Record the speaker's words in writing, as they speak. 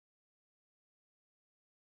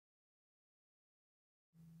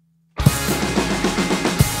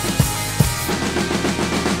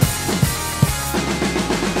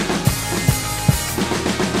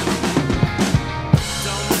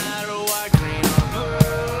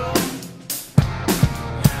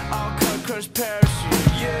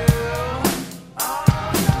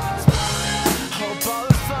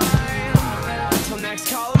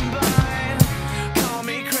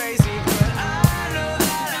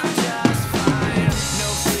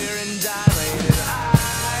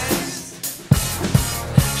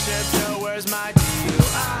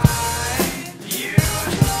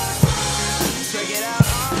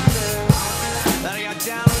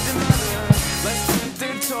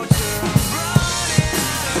torture. I'm running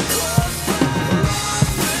out of close friends.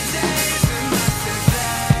 Lost for days in my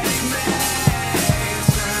synthetic maze.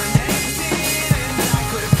 Turned 18 and I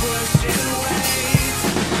quit pushing weight.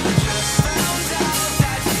 Just found out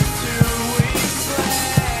that you're 2 weeks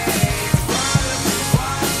late. Probably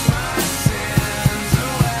wash my sins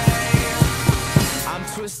away. I'm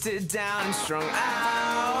twisted down and strung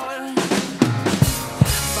out,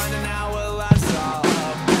 finding out what life's all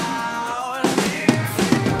about.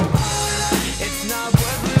 It's not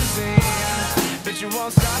worth losing, but you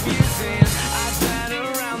won't stop using. I've been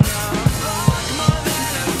around the block more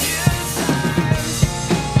than a few times.